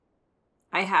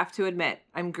I have to admit,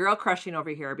 I'm girl crushing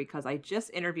over here because I just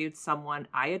interviewed someone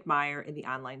I admire in the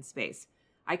online space.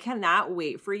 I cannot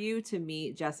wait for you to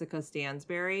meet Jessica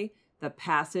Stansberry, the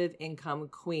passive income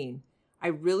queen. I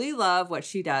really love what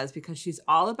she does because she's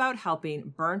all about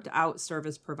helping burnt out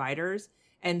service providers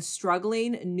and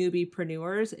struggling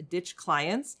newbiepreneurs ditch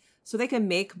clients so they can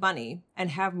make money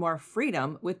and have more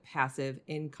freedom with passive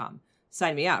income.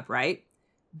 Sign me up, right?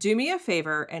 Do me a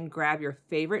favor and grab your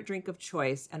favorite drink of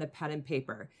choice and a pen and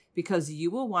paper because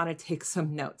you will want to take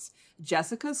some notes.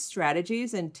 Jessica's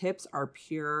strategies and tips are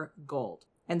pure gold.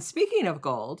 And speaking of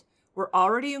gold, we're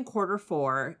already in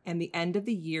Q4 and the end of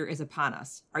the year is upon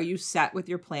us. Are you set with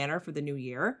your planner for the new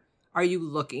year? Are you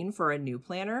looking for a new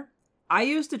planner? I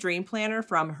used a dream planner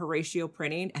from Horatio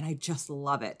Printing and I just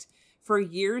love it. For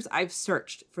years, I've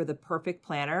searched for the perfect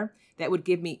planner that would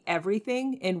give me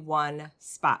everything in one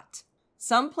spot.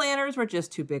 Some planners were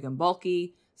just too big and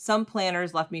bulky. Some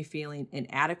planners left me feeling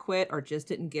inadequate or just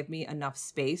didn't give me enough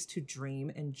space to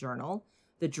dream and journal.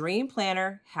 The Dream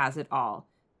Planner has it all.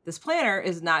 This planner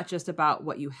is not just about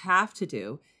what you have to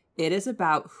do. It is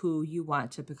about who you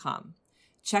want to become.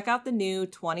 Check out the new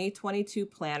 2022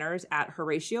 planners at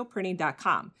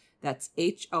HoratioPrinting.com. That's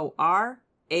HORACIO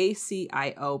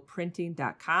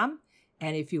printing.com.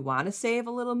 And if you want to save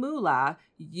a little moolah,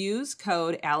 use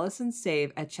code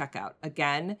AllisonSave at checkout.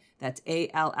 Again, that's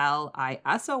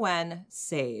ALLISON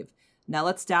SAVE. Now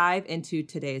let's dive into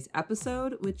today's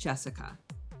episode with Jessica.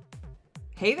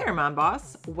 Hey there, Mom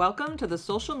Boss. Welcome to the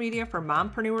Social Media for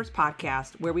Mompreneurs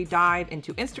podcast, where we dive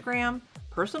into Instagram,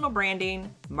 personal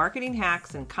branding, marketing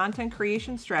hacks, and content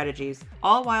creation strategies,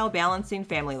 all while balancing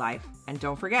family life. And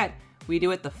don't forget, we do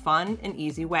it the fun and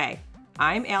easy way.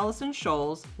 I'm Allison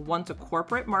Scholes, once a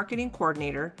corporate marketing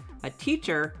coordinator, a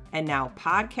teacher, and now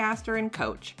podcaster and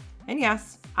coach. And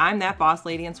yes, I'm that boss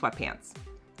lady in sweatpants.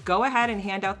 Go ahead and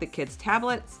hand out the kids'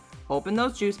 tablets, open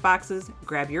those juice boxes,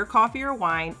 grab your coffee or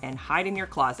wine, and hide in your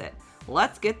closet.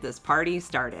 Let's get this party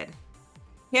started.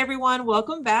 Hey everyone,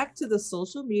 welcome back to the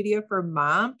Social Media for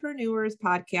Mompreneurs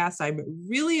podcast. I'm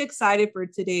really excited for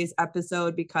today's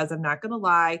episode because I'm not going to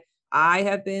lie, I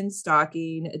have been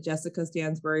stalking Jessica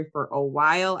Stansberry for a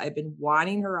while. I've been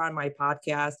wanting her on my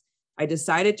podcast. I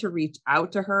decided to reach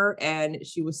out to her and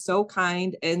she was so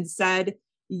kind and said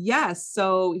yes.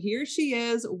 So here she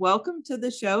is. Welcome to the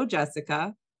show,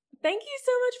 Jessica. Thank you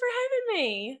so much for having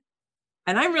me.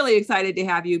 And I'm really excited to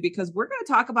have you because we're going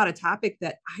to talk about a topic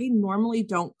that I normally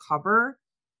don't cover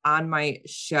on my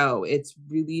show. It's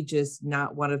really just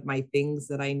not one of my things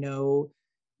that I know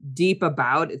deep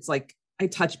about. It's like I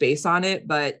touch base on it,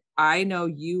 but I know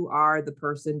you are the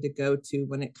person to go to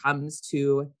when it comes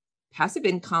to passive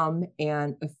income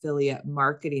and affiliate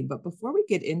marketing. But before we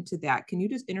get into that, can you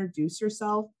just introduce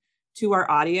yourself to our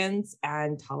audience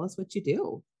and tell us what you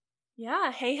do?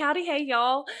 Yeah. Hey, howdy. Hey,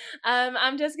 y'all.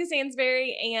 I'm Jessica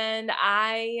Stansberry and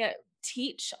I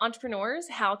teach entrepreneurs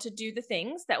how to do the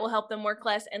things that will help them work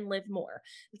less and live more.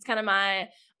 It's kind of my,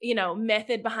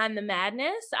 method behind the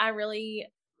madness. I really,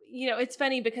 it's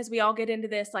funny because we all get into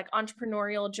this like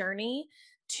entrepreneurial journey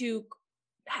to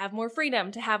have more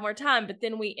freedom, to have more time, but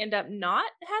then we end up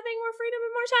not having more freedom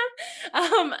and more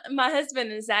time. My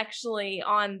husband is actually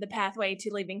on the pathway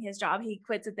to leaving his job. He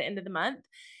quits at the end of the month.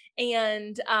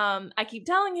 And I keep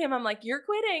telling him, I'm like, you're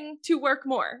quitting to work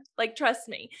more. Like, trust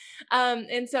me.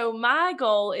 And so my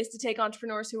goal is to take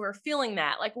entrepreneurs who are feeling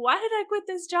that, like, why did I quit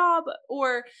this job?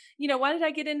 Or, why did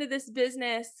I get into this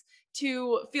business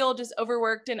to feel just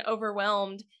overworked and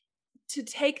overwhelmed, to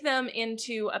take them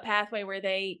into a pathway where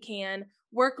they can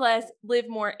work less, live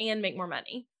more, and make more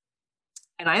money.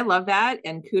 And I love that.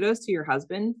 And kudos to your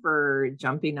husband for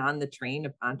jumping on the train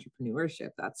of entrepreneurship.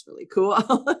 That's really cool.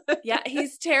 Yeah,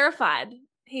 he's terrified.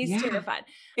 He's terrified.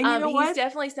 And he's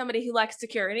definitely somebody who likes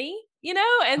security,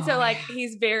 And so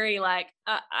he's very like,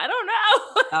 I don't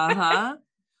know. Uh-huh.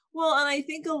 Well, and I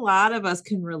think a lot of us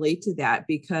can relate to that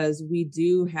because we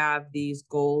do have these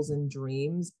goals and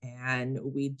dreams and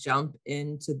we jump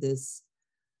into this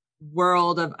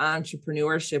world of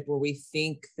entrepreneurship where we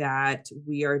think that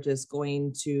we are just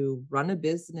going to run a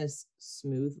business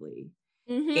smoothly.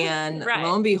 Mm-hmm, and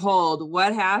lo and behold,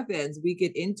 what happens? We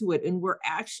get into it and we're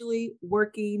actually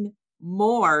working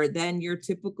more than your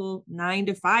typical 9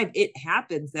 to 5. It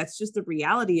happens. That's just the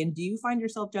reality. And do you find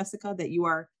yourself, Jessica, that you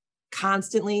are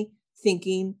constantly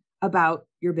thinking about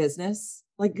your business?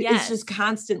 Like It's just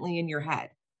constantly in your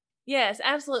head. Yes,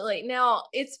 absolutely. Now,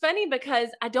 it's funny because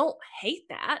I don't hate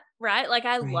that, right? Like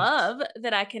I love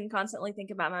that I can constantly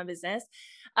think about my business.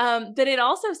 But it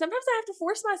also, sometimes I have to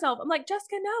force myself. I'm like,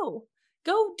 Jessica, no,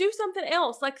 go do something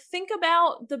else. Like think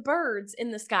about the birds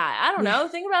in the sky. I don't Yeah. know.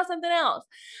 Think about something else.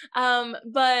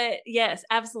 But yes,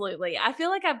 absolutely. I feel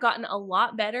like I've gotten a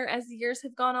lot better as the years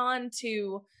have gone on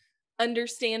to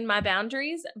understand my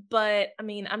boundaries. But I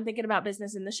mean, I'm thinking about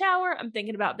business in the shower. I'm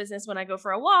thinking about business when I go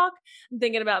for a walk. I'm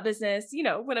thinking about business,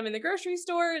 when I'm in the grocery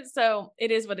store. So it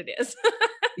is what it is.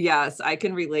 Yes, I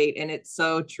can relate. And it's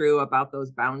so true about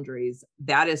those boundaries.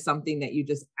 That is something that you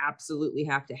just absolutely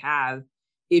have to have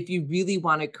if you really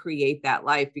want to create that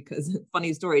life. Because,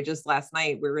 funny story, just last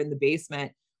night, we were in the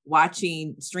basement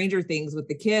watching Stranger Things with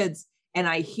the kids, and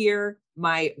I hear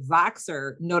my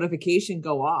Voxer notification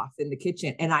go off in the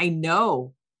kitchen. And I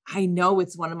know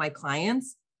it's one of my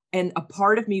clients. And a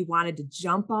part of me wanted to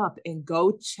jump up and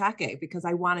go check it because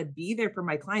I want to be there for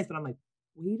my clients. But I'm like,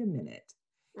 wait a minute.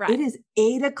 Right. It is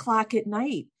 8 o'clock at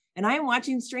night and I am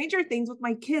watching Stranger Things with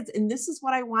my kids. And this is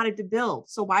what I wanted to build.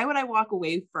 So why would I walk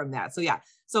away from that? So yeah.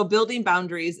 So building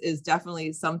boundaries is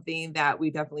definitely something that we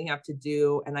definitely have to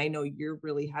do. And I know you're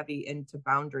really heavy into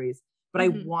boundaries, but I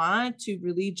want to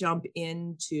really jump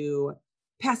into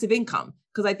passive income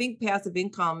because I think passive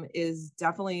income is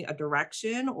definitely a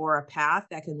direction or a path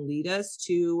that can lead us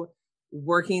to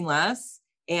working less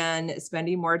and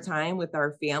spending more time with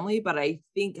our family. But I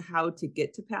think how to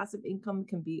get to passive income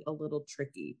can be a little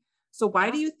tricky. So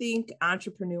why do you think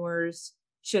entrepreneurs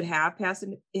should have passive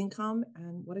income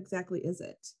and what exactly is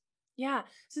it? Yeah.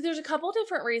 So there's a couple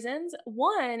different reasons.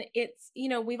 One, it's,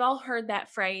 we've all heard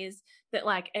that phrase that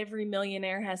like every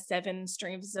millionaire has 7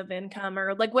 streams of income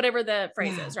or like whatever the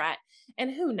phrase Yeah. is, right?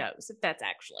 And who knows if that's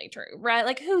actually true, right?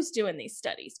 Like who's doing these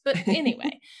studies? But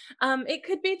anyway, it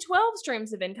could be 12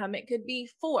 streams of income. It could be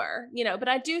 4, but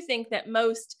I do think that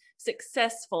most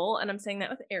successful, and I'm saying that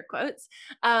with air quotes,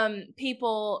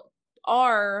 people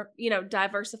are,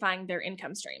 diversifying their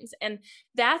income streams. And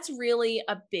that's really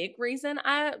a big reason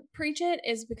I preach it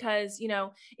is because,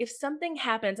 if something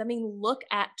happens, I mean, look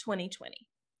at 2020,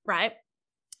 right?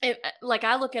 Like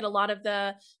I look at a lot of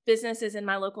the businesses in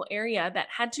my local area that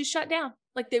had to shut down.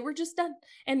 Like they were just done.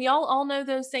 And y'all all know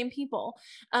those same people,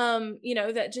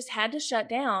 that just had to shut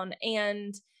down.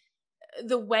 And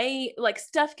the way like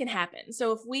stuff can happen.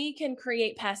 So if we can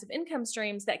create passive income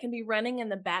streams that can be running in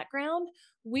the background,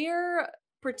 we're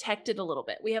protected a little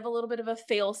bit. We have a little bit of a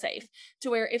fail safe to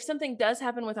where if something does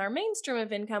happen with our mainstream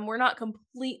of income, we're not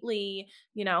completely,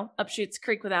 up Shoots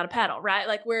Creek without a paddle, right?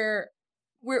 Like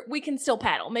we can still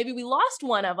paddle. Maybe we lost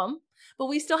one of them, but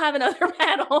we still have another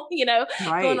paddle,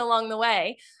 going along the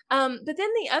way. But then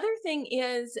the other thing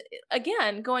is,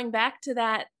 again, going back to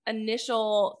that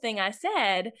initial thing I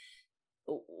said,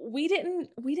 we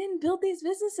didn't build these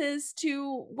businesses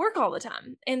to work all the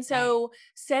time. And so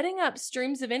setting up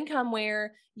streams of income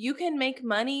where you can make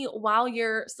money while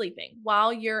you're sleeping,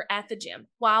 while you're at the gym,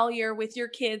 while you're with your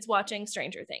kids watching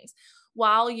Stranger Things,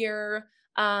 while you're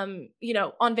on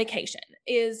vacation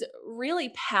is really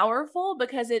powerful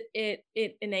because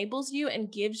it enables you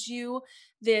and gives you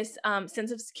this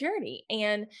sense of security,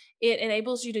 and it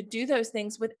enables you to do those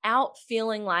things without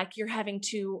feeling like you're having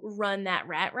to run that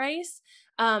rat race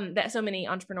that so many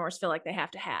entrepreneurs feel like they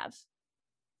have to have.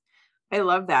 I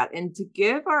love that. And to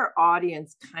give our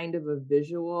audience kind of a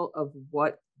visual of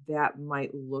what that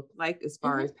might look like as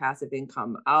far as passive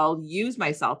income, I'll use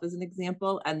myself as an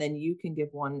example and then you can give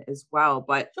one as well.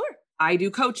 But Sure. I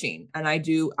do coaching and I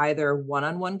do either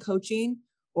one-on-one coaching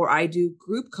or I do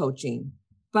group coaching,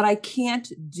 but I can't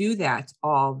do that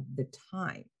all the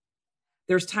time.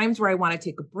 There's times where I want to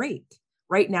take a break.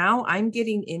 Right now, I'm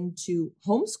getting into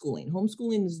homeschooling.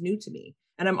 Homeschooling is new to me.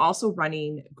 And I'm also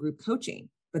running group coaching,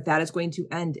 but that is going to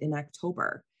end in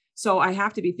October. So I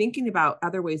have to be thinking about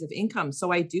other ways of income.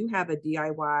 So I do have a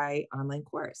DIY online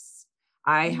course.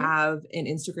 I have an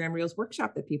Instagram Reels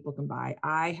workshop that people can buy.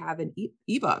 I have an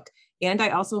ebook, and I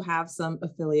also have some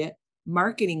affiliate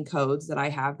marketing codes that I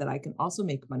have that I can also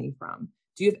make money from.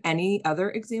 Do you have any other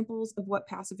examples of what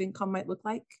passive income might look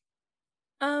like?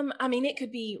 I mean, it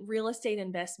could be real estate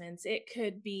investments. It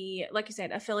could be, like you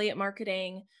said, affiliate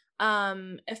marketing,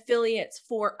 affiliates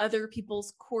for other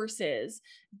people's courses,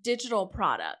 digital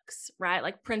products, right?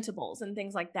 Like printables and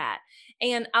things like that.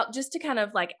 And just to kind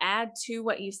of like add to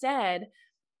what you said,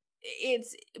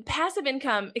 it's passive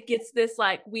income. It gets this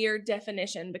like weird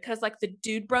definition because like the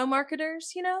dude bro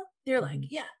marketers, they're like,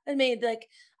 yeah, I made like,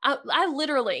 I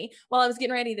literally, while I was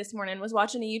getting ready this morning, was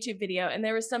watching a YouTube video and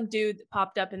there was some dude that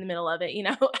popped up in the middle of it,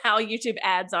 how YouTube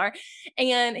ads are.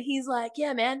 And he's like,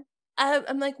 yeah, man,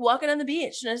 I'm like walking on the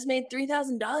beach and I just made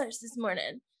 $3,000 this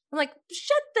morning. I'm like,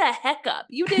 shut the heck up.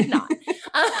 You did not.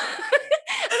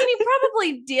 I mean, he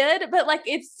probably did, but like,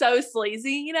 it's so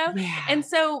sleazy, Yeah. And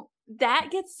so that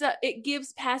gets, it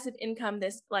gives passive income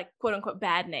this like quote unquote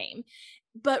bad name.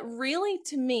 But really,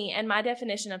 to me, and my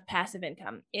definition of passive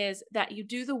income is that you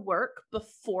do the work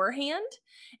beforehand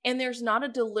and there's not a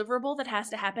deliverable that has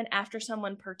to happen after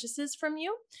someone purchases from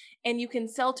you, and you can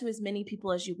sell to as many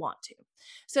people as you want to.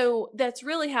 So that's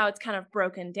really how it's kind of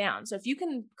broken down. So if you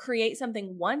can create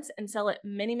something once and sell it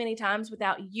many, many times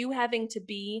without you having to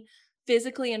be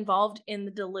physically involved in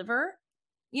the deliver,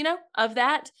 of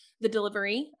that, the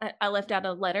delivery, I left out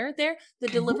a letter there, the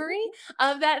delivery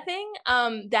of that thing,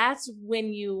 that's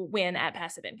when you win at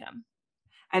passive income.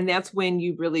 And that's when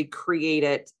you really create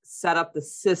it, set up the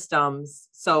systems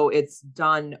so it's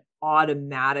done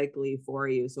automatically for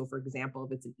you. So for example,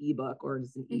 if it's an ebook or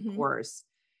it's an e-course,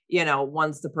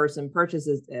 once the person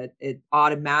purchases it, it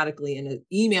automatically in an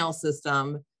email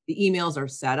system, the emails are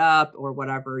set up or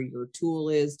whatever your tool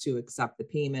is to accept the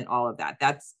payment, all of that.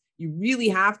 You really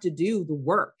have to do the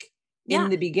work in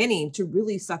the beginning to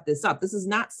really set this up. This is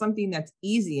not something that's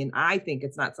easy. And I think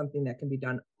it's not something that can be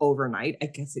done overnight. I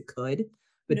guess it could,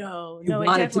 but no, you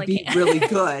want it to be really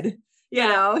good.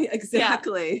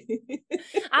 Exactly.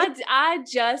 I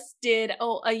just did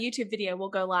a YouTube video will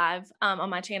go live on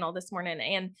my channel this morning.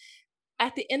 And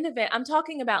at the end of it, I'm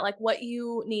talking about like what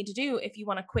you need to do if you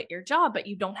want to quit your job, but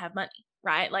you don't have money,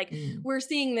 right? Like we're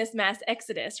seeing this mass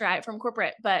exodus, right, from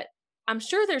corporate, but I'm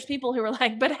sure there's people who are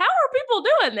like, but how are people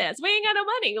doing this? We ain't got no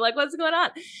money. Like, what's going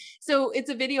on? So it's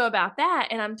a video about that.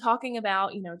 And I'm talking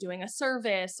about, doing a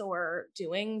service or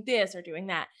doing this or doing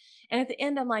that. And at the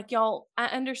end, I'm like, y'all, I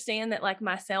understand that like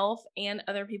myself and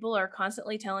other people are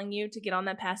constantly telling you to get on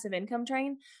that passive income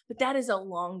train, but that is a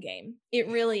long game. It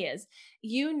really is.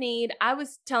 I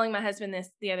was telling my husband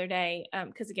this the other day,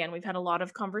 because again, we've had a lot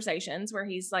of conversations where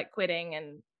he's like quitting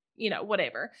and,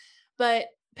 whatever. But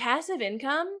passive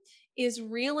income is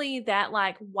really that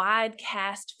like wide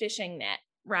cast fishing net,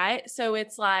 right? So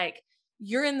it's like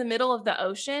you're in the middle of the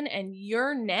ocean and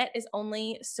your net is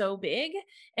only so big.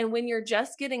 And when you're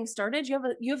just getting started, you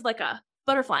have like a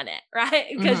butterfly net, right?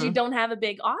 Because you don't have a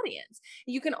big audience.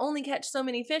 You can only catch so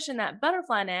many fish in that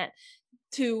butterfly net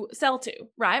to sell to,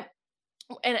 right?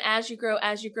 And as you grow,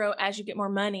 as you get more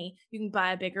money, you can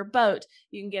buy a bigger boat,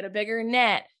 you can get a bigger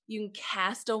net, you can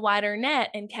cast a wider net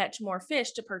and catch more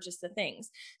fish to purchase the things.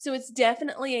 So it's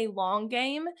definitely a long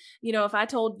game. If I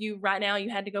told you right now you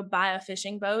had to go buy a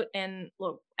fishing boat and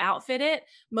outfit it,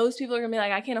 most people are gonna be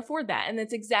like, I can't afford that. And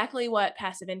that's exactly what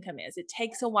passive income is. It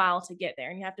takes a while to get there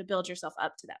and you have to build yourself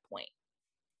up to that point.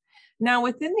 Now,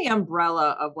 within the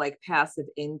umbrella of like passive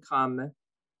income,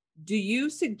 do you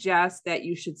suggest that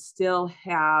you should still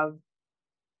have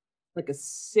like a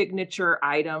signature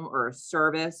item or a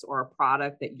service or a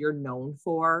product that you're known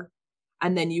for?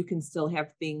 And then you can still have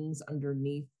things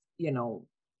underneath,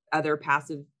 other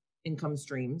passive income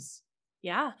streams?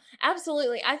 Yeah,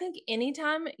 absolutely. I think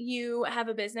anytime you have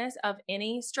a business of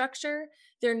any structure,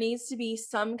 there needs to be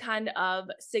some kind of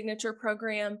signature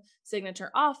program,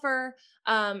 signature offer,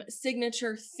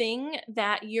 signature thing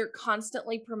that you're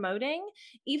constantly promoting,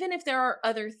 even if there are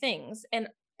other things. And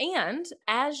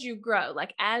as you grow,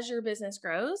 like as your business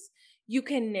grows, you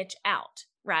can niche out.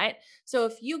 Right. So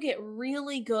if you get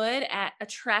really good at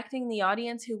attracting the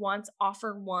audience who wants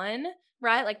offer one,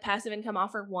 right? Like passive income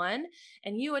offer one,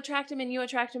 and you attract them and you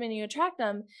attract them and you attract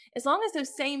them, as long as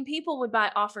those same people would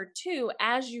buy offer two,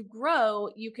 as you grow,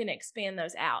 you can expand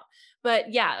those out.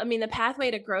 But yeah, I mean, the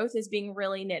pathway to growth is being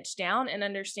really niched down and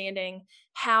understanding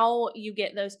how you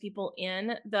get those people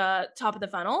in the top of the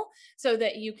funnel so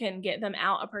that you can get them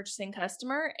out a purchasing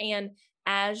customer. And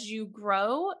as you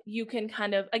grow, you can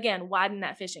kind of, again, widen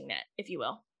that fishing net, if you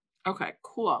will. Okay,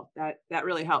 cool. That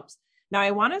really helps. Now,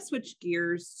 I want to switch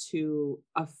gears to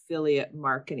affiliate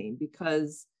marketing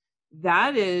because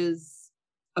that is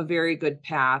a very good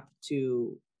path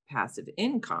to passive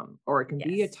income, or it can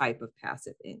be a type of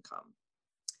passive income.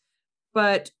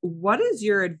 But what is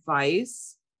your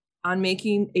advice on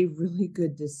making a really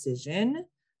good decision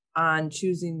on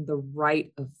choosing the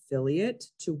right affiliate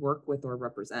to work with or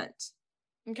represent?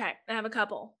 Okay, I have a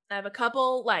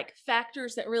couple like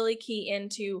factors that really key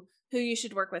into who you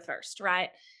should work with first, right?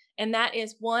 And that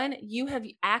is one, you have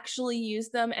actually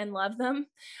used them and love them.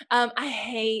 I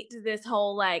hate this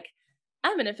whole like,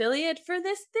 I'm an affiliate for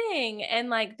this thing. And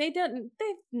like, they've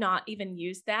not even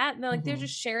used that. They're like, they're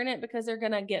just sharing it because they're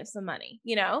going to get some money,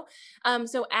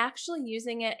 So actually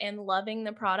using it and loving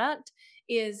the product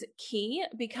is key,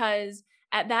 because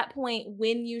at that point,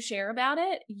 when you share about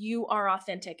it, you are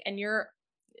authentic and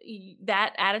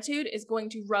that attitude is going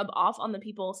to rub off on the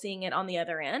people seeing it on the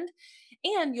other end.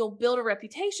 And you'll build a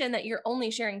reputation that you're only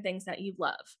sharing things that you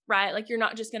love, right? Like you're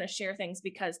not just going to share things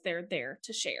because they're there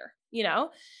to share,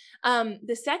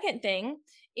 The second thing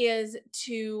is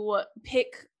to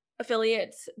pick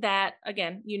affiliates that,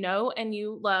 again, and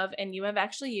you love and you have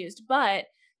actually used, but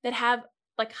that have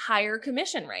like higher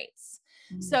commission rates.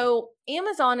 So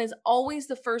Amazon is always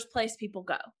the first place people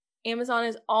go. Amazon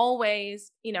is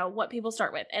always, what people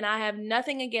start with. And I have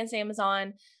nothing against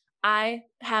Amazon. I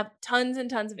have tons and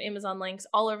tons of Amazon links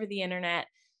all over the internet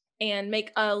and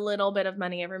make a little bit of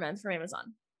money every month from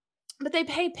Amazon. But they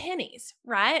pay pennies,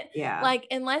 right? Yeah. Like,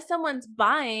 unless someone's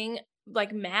buying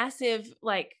like massive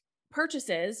like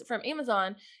purchases from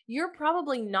Amazon, you're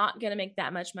probably not going to make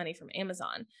that much money from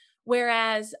Amazon.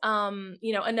 Whereas,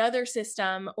 another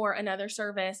system or another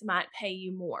service might pay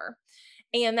you more.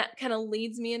 And that kind of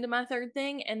leads me into my third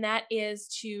thing, and that is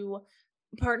to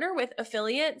partner with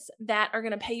affiliates that are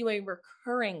going to pay you a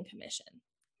recurring commission.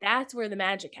 That's where the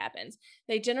magic happens.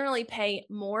 They generally pay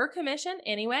more commission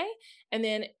anyway, and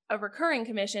then a recurring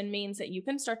commission means that you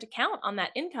can start to count on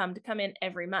that income to come in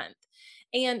every month.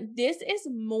 And this is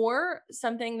more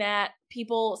something that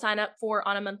people sign up for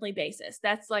on a monthly basis.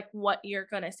 That's like what you're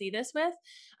going to see this with.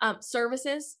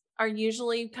 Services are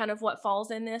usually kind of what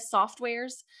falls in this,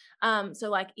 softwares. So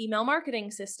like email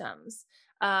marketing systems,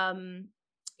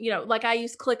 like I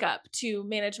use ClickUp to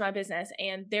manage my business,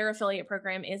 and their affiliate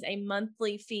program is a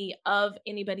monthly fee of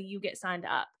anybody you get signed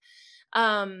up.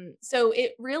 So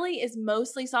it really is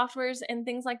mostly softwares and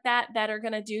things like that are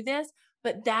going to do this,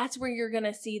 but that's where you're going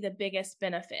to see the biggest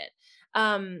benefit.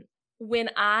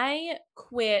 When I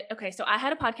quit, so I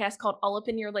had a podcast called All Up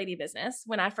in Your Lady Business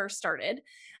when I first started,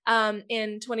 from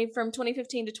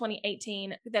 2015 to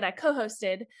 2018, that I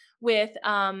co-hosted with,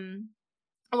 one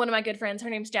of my good friends. Her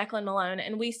name's Jacqueline Malone,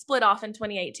 and we split off in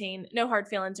 2018. No hard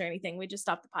feelings or anything. We just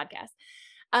stopped the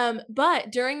podcast.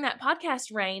 But during that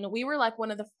podcast reign, we were like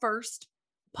one of the first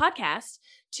podcasts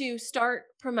to start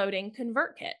promoting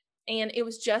ConvertKit. And it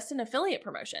was just an affiliate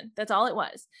promotion. That's all it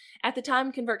was. At the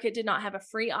time, ConvertKit did not have a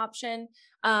free option.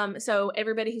 So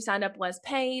everybody who signed up was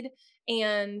paid.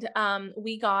 And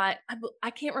we got, I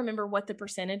can't remember what the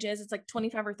percentage is. It's like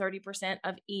 25 or 30%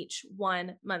 of each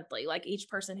one monthly, like each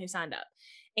person who signed up.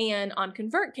 And on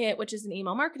ConvertKit, which is an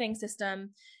email marketing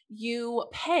system, you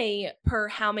pay per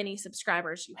how many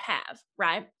subscribers you have,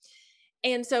 right?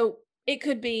 And so it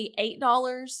could be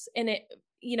 $8 and it,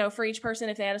 for each person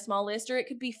if they had a small list, or it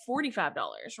could be $45,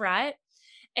 right?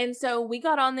 And so we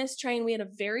got on this train. We had a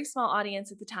very small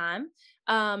audience at the time,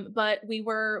 but we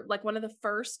were like one of the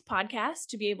first podcasts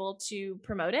to be able to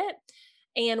promote it.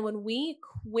 And when we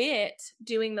quit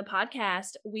doing the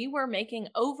podcast, we were making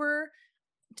over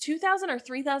 $2,000 or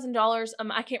 $3,000.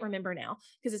 I can't remember now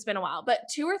because it's been a while, but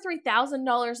 $2,000 or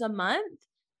 $3,000 a month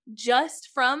just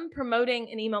from promoting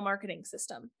an email marketing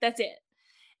system. That's it.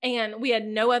 And we had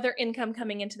no other income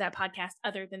coming into that podcast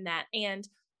other than that. And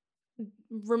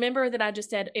remember that I just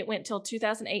said it went till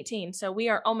 2018. So we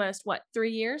are almost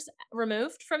 3 years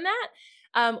removed from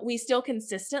that. We still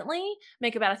consistently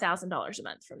make about $1,000 a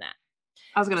month from that.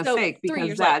 I was going to say,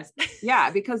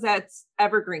 because that's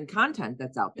evergreen content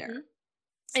that's out there. Mm-hmm.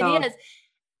 So, it is.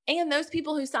 And those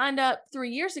people who signed up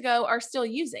 3 years ago are still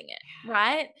using it.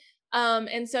 Right.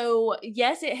 And so,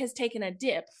 yes, it has taken a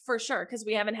dip for sure, because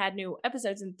we haven't had new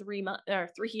episodes in 3 months or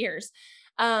 3 years.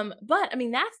 But I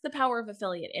mean, that's the power of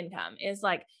affiliate income, is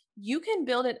like you can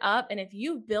build it up. And if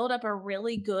you build up a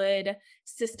really good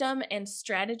system and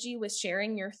strategy with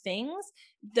sharing your things,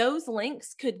 those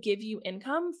links could give you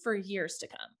income for years to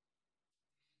come.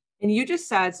 And you just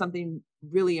said something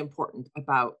really important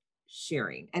about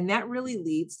sharing. And that really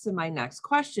leads to my next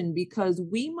question, because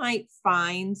we might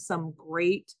find some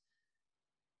great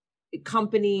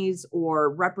companies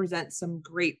or represent some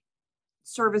great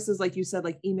services, like you said,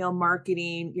 like email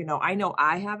marketing. I know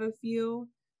I have a few,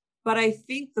 but I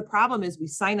think the problem is we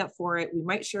sign up for it. We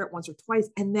might share it once or twice.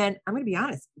 And then I'm going to be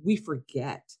honest, we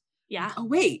forget. Yeah. Oh,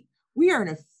 wait, we are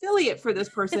an affiliate for this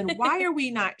person. Why are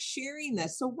we not sharing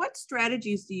this? So what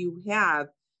strategies do you have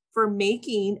for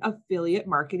making affiliate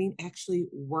marketing actually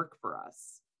work for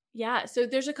us? Yeah. So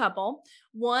there's a couple.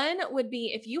 One would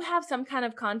be if you have some kind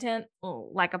of content,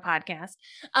 like a podcast,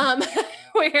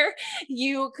 where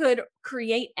you could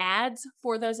create ads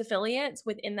for those affiliates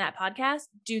within that podcast,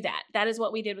 do that. That is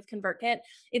what we did with ConvertKit.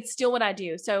 It's still what I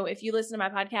do. So if you listen to my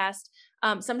podcast,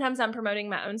 sometimes I'm promoting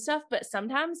my own stuff, but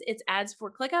sometimes it's ads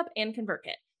for ClickUp and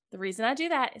ConvertKit. The reason I do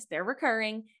that is they're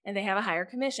recurring and they have a higher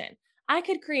commission. I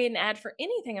could create an ad for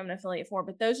anything I'm an affiliate for,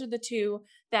 but those are the two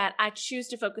that I choose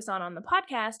to focus on the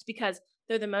podcast because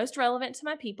they're the most relevant to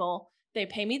my people. They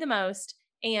pay me the most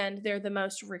and they're the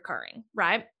most recurring,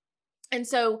 right? And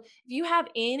so if you have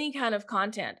any kind of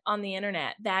content on the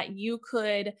internet that you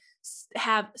could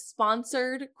have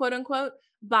sponsored, quote unquote,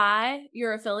 buy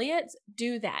your affiliates,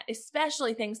 do that,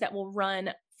 especially things that will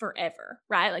run forever,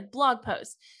 right? Like blog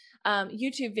posts,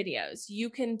 YouTube videos, you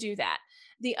can do that.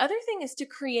 The other thing is to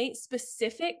create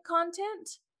specific content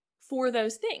for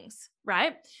those things,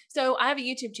 right? So I have a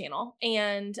YouTube channel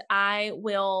and I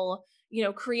will,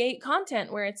 create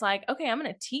content where it's like, okay, I'm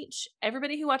going to teach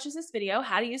everybody who watches this video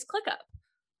how to use ClickUp.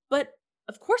 But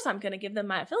of course, I'm going to give them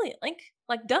my affiliate link,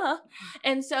 like duh.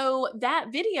 And so that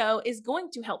video is going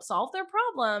to help solve their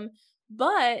problem,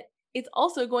 but it's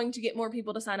also going to get more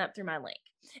people to sign up through my link.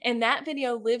 And that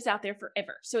video lives out there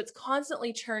forever. So it's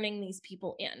constantly churning these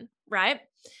people in, right?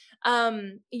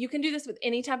 You can do this with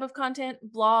any type of content,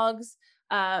 blogs,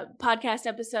 podcast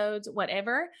episodes,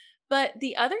 whatever. But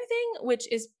the other thing,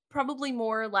 which is probably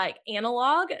more like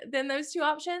analog than those two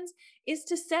options, is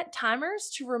to set timers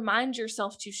to remind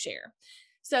yourself to share.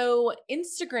 So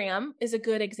Instagram is a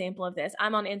good example of this.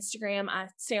 I'm on Instagram. I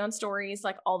stay on stories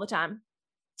like all the time.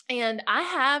 And I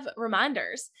have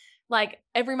reminders like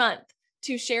every month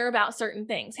to share about certain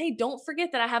things. Hey, don't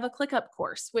forget that I have a ClickUp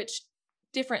course, which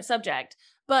different subject,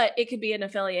 but it could be an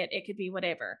affiliate. It could be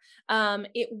whatever.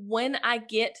 When I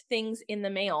get things in the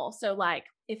mail. So like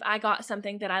if I got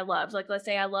something that I loved, like let's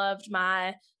say I loved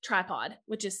my tripod,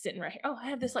 which is sitting right here. Oh, I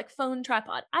have this like phone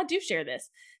tripod. I do share this.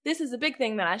 This is a big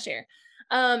thing that I share.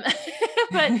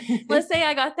 But let's say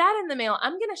I got that in the mail.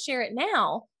 I'm going to share it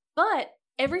now, but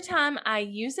every time I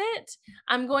use it,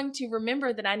 I'm going to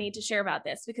remember that I need to share about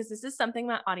this because this is something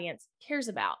my audience cares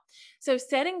about. So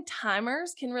setting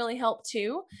timers can really help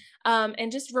too.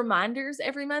 And just reminders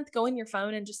every month, go in your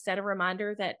phone and just set a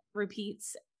reminder that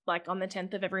repeats like on the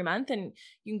 10th of every month. And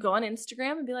you can go on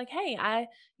Instagram and be like, hey, I,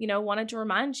 wanted to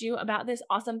remind you about this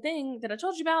awesome thing that I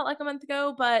told you about like a month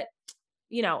ago, but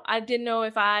I didn't know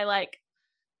if I like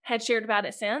had shared about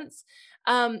it since.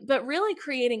 But really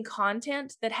creating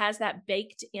content that has that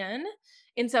baked in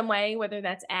some way, whether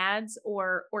that's ads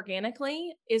or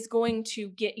organically, is going to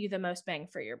get you the most bang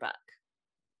for your buck.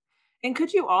 And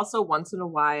could you also once in a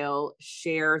while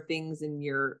share things in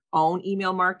your own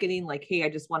email marketing? Like, hey, I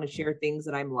just want to share things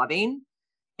that I'm loving,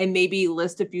 and maybe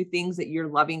list a few things that you're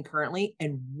loving currently.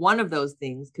 And one of those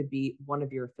things could be one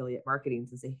of your affiliate marketings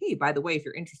and say, hey, by the way, if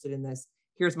you're interested in this,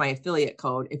 here's my affiliate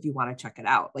code if you want to check it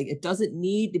out. Like, it doesn't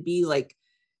need to be like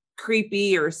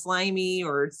creepy or slimy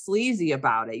or sleazy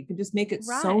about it. You can just make it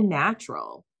so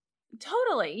natural.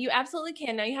 Totally. You absolutely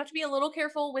can. Now you have to be a little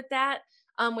careful with that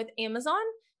with Amazon,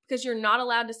 because you're not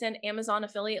allowed to send Amazon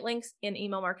affiliate links in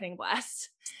email marketing blasts.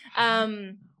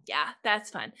 Yeah, that's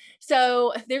fun.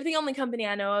 So they're the only company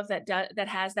I know of that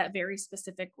has that very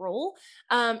specific rule.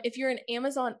 If you're an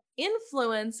Amazon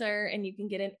influencer and you can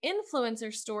get an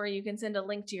influencer store, you can send a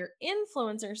link to your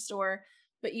influencer store,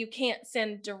 but you can't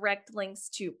send direct links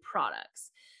to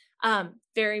products.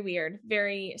 Very weird,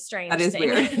 very strange. That is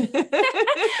weird.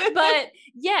 But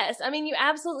yes, I mean, you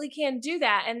absolutely can do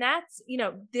that. And that's,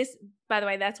 this, by the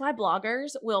way, that's why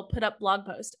bloggers will put up blog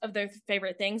posts of their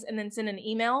favorite things and then send an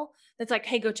email that's like,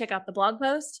 hey, go check out the blog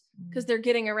post, because they're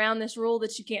getting around this rule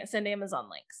that you can't send Amazon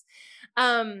links.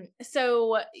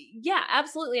 So yeah,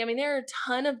 absolutely. I mean, there are a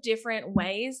ton of different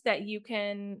ways that you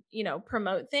can,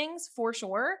 promote things for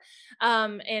sure.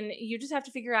 And you just have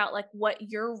to figure out like what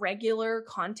your regular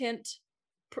content,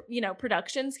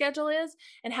 production schedule is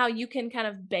and how you can kind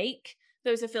of bake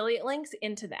those affiliate links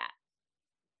into that.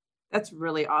 That's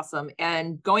really awesome.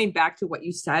 And going back to what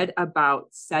you said about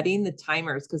setting the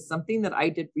timers, because something that I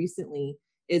did recently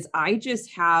is I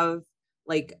just have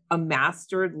like a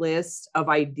mastered list of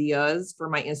ideas for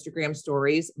my Instagram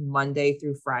stories Monday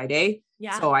through Friday.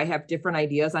 Yeah. So I have different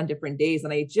ideas on different days.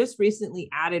 And I just recently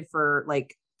added for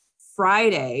like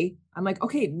Friday, I'm like,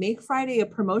 okay, make Friday a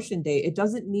promotion day. It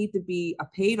doesn't need to be a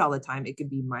paid all the time. It could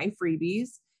be my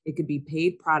freebies, it could be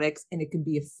paid products, and it could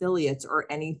be affiliates or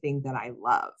anything that I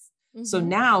love. Mm-hmm. So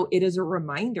now it is a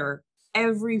reminder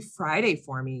every Friday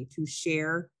for me to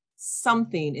share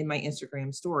something in my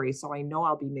Instagram story. So I know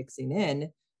I'll be mixing in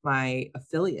my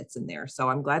affiliates in there. So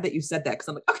I'm glad that you said that, because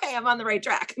I'm like, okay, I'm on the right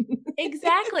track.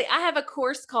 Exactly. I have a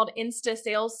course called Insta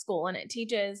Sales School, and it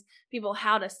teaches people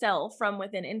how to sell from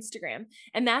within Instagram.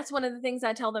 And that's one of the things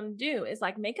I tell them to do is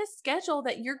like make a schedule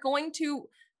that you're going to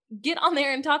get on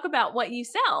there and talk about what you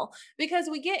sell, because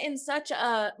we get in such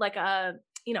a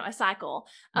cycle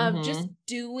of just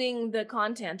doing the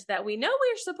content that we know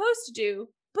we're supposed to do,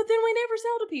 but then we never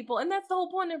sell to people. And that's the whole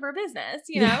point of our business,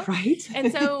 Yeah, right.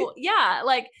 And so, yeah,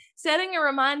 like setting a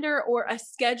reminder or a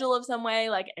schedule of some way,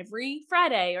 like every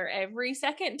Friday or every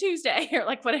second Tuesday or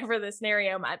like whatever the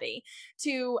scenario might be,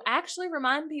 to actually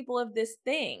remind people of this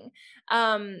thing,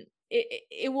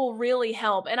 it will really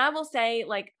help. And I will say,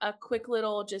 like, a quick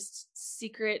little just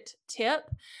secret tip,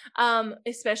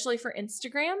 especially for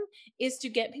Instagram, is to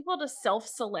get people to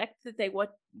self-select that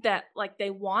they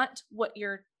want what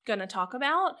you're going to talk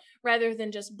about rather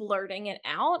than just blurting it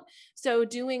out. So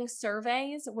doing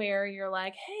surveys where you're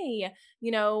like, hey,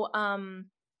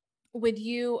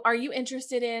 are you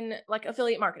interested in like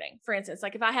affiliate marketing, for instance?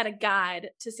 Like if I had a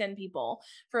guide to send people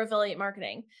for affiliate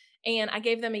marketing and I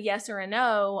gave them a yes or a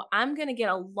no, I'm going to get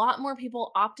a lot more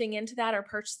people opting into that or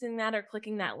purchasing that or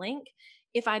clicking that link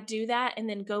if I do that and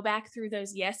then go back through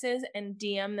those yeses and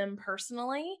DM them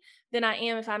personally than I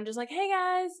am if I'm just like, hey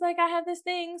guys, like I have this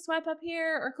thing, swipe up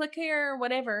here or click here or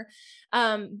whatever,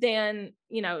 then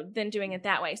doing it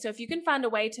that way. So if you can find a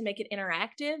way to make it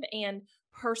interactive and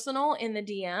personal in the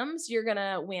DMs, you're going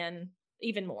to win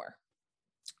even more.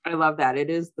 I love that. It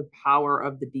is the power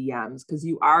of the DMs because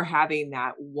you are having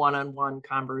that one-on-one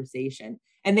conversation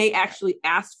and they actually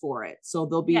asked for it. So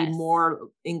they'll be more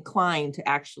inclined to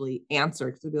actually answer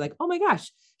because they'll be like, oh my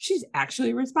gosh, she's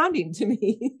actually responding to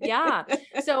me. Yeah.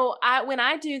 So when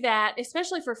I do that,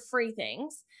 especially for free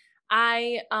things,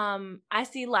 I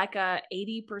see like a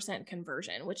 80%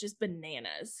 conversion, which is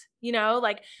bananas.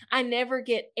 Like I never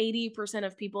get 80%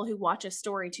 of people who watch a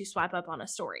story to swipe up on a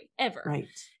story ever. Right.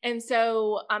 And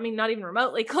so, I mean, not even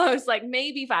remotely close, like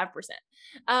maybe 5%.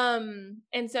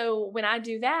 And so when I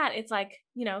do that, it's like,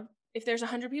 if there's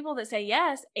 100 people that say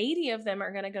yes, 80 of them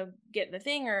are going to go get the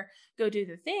thing or go do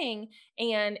the thing.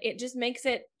 And it just makes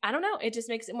it, I don't know, it just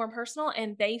makes it more personal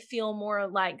and they feel more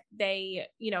like they,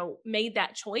 made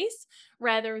that choice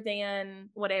rather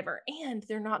than whatever. And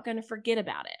they're not going to forget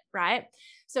about it. Right.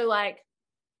 So like,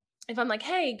 if I'm like,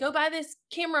 hey, go buy this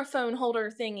camera phone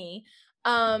holder thingy,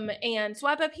 and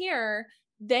swipe up here,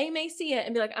 they may see it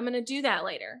and be like, I'm going to do that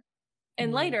later.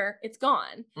 And later it's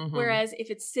gone. Whereas if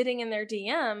it's sitting in their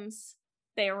DMs,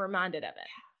 they are reminded of it.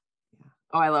 Yeah.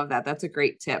 Oh, I love that. That's a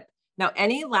great tip. Now,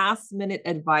 any last minute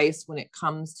advice when it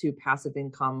comes to passive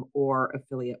income or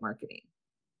affiliate marketing?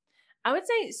 I would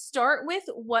say start with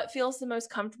what feels the most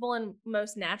comfortable and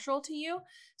most natural to you.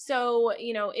 So,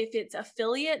 if it's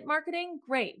affiliate marketing,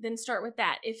 great, then start with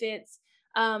that. If it's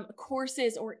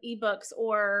courses or ebooks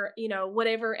or,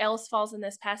 whatever else falls in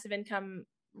this passive income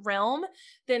realm,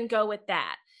 then go with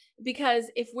that.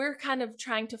 Because if we're kind of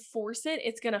trying to force it,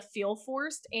 it's going to feel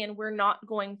forced and we're not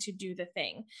going to do the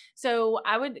thing. So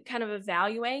I would kind of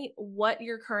evaluate what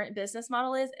your current business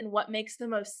model is and what makes the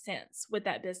most sense with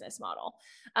that business model.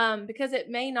 Because it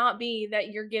may not be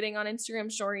that you're getting on Instagram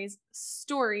stories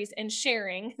and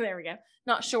sharing, there we go,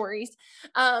 not stories,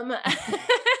 and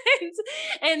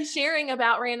sharing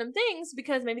about random things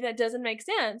because maybe that doesn't make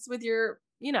sense with your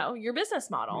business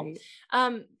model. Right.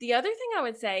 The other thing I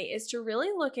would say is to really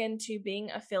look into being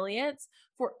affiliates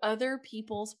for other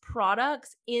people's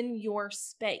products in your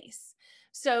space.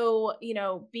 So,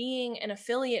 being an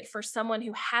affiliate for someone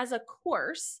who has a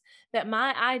course that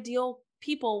my ideal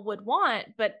people would want,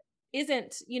 but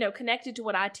isn't, connected to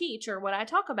what I teach or what I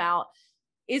talk about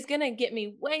is going to get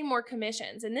me way more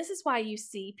commissions. And this is why you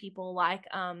see people like,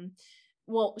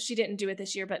 she didn't do it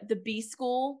this year, but the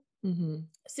B-School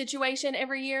situation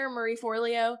every year, Marie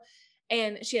Forleo,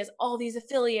 and she has all these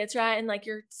affiliates, right? And like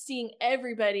you're seeing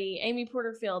everybody, Amy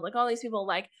Porterfield, like all these people,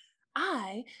 like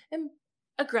I am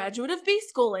a graduate of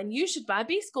B-School and you should buy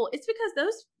B-School. It's because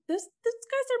those guys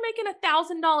are making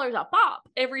 $1,000 a pop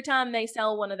every time they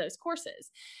sell one of those courses.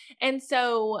 And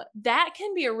so that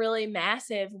can be a really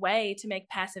massive way to make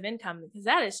passive income because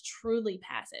that is truly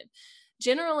passive.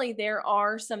 Generally, there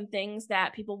are some things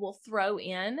that people will throw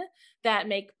in that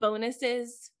make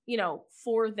bonuses,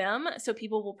 for them. So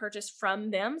people will purchase from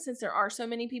them since there are so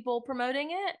many people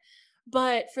promoting it.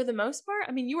 But for the most part,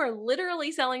 I mean, you are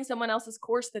literally selling someone else's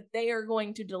course that they are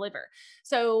going to deliver.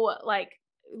 So like,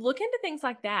 look into things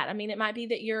like that. I mean, it might be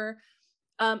that you're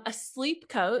a sleep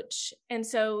coach. And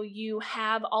so you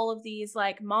have all of these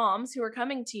like moms who are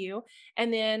coming to you.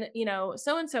 And then,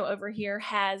 so-and-so over here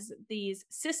has these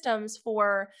systems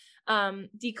for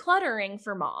decluttering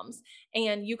for moms.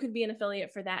 And you could be an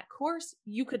affiliate for that course.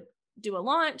 You could do a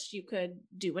launch, you could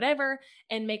do whatever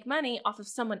and make money off of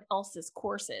someone else's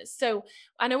courses. So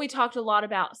I know we talked a lot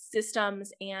about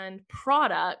systems and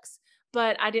products,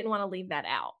 but I didn't want to leave that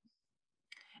out.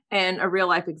 And a real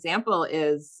life example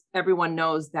is everyone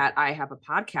knows that I have a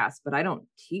podcast, but I don't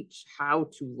teach how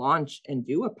to launch and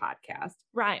do a podcast.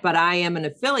 Right. But I am an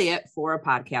affiliate for a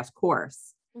podcast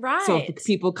course. Right. So if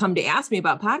people come to ask me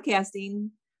about podcasting,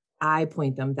 I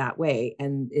point them that way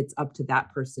and it's up to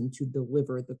that person to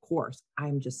deliver the course.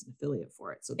 I'm just an affiliate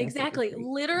for it. So exactly.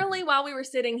 Literally while we were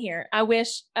sitting here, I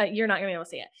wish you're not gonna be able to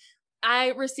see it. I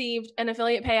received an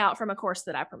affiliate payout from a course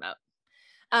that I promote.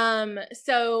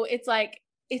 So it's like,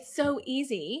 it's so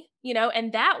easy, you know,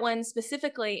 and that one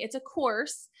specifically, it's a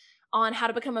course on how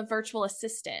to become a virtual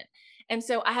assistant. And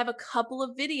so I have a couple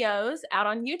of videos out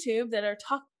on YouTube that are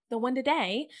the one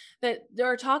today that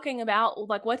they're talking about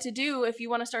like what to do if you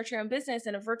want to start your own business,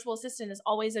 and a virtual assistant is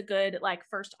always a good like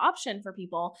first option for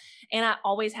people. And I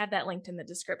always have that linked in the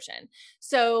description.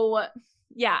 So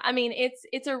yeah, I mean,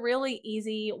 it's a really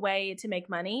easy way to make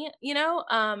money, you know,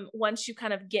 once you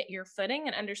kind of get your footing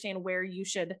and understand where you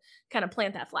should kind of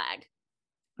plant that flag.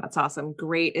 That's awesome.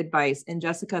 Great advice. And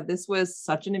Jessica, this was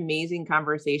such an amazing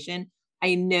conversation.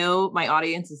 I know my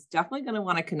audience is definitely going to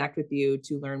want to connect with you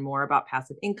to learn more about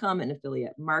passive income and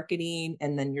affiliate marketing.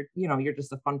 And then you're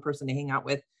just a fun person to hang out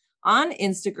with on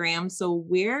Instagram. So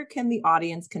where can the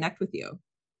audience connect with you?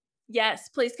 Yes,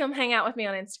 please come hang out with me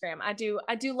on Instagram. I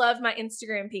do love my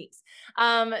Instagram peeps.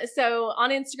 So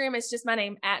on Instagram, it's just my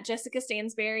name at Jessica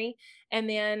Stansberry. And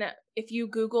then if you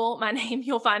Google my name,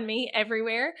 you'll find me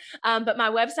everywhere. But my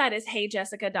website is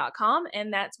heyjessica.com,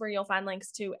 and that's where you'll find links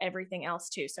to everything else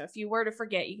too. So if you were to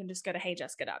forget, you can just go to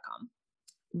heyjessica.com.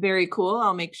 Very cool.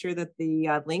 I'll make sure that the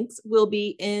links will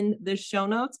be in the show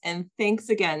notes. And thanks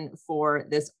again for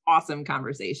this awesome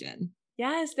conversation.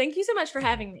 Yes, thank you so much for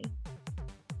having me.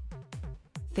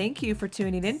 Thank you for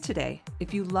tuning in today.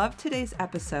 If you loved today's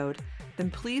episode, then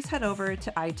please head over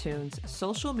to iTunes,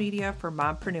 social media for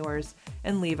mompreneurs,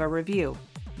 and leave a review.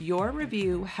 Your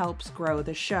review helps grow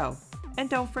the show. And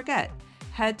don't forget,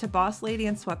 head to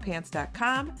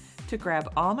bossladyandsweatpants.com to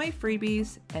grab all my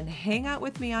freebies and hang out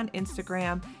with me on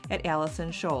Instagram at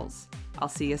Allison Scholes. I'll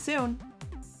see you soon.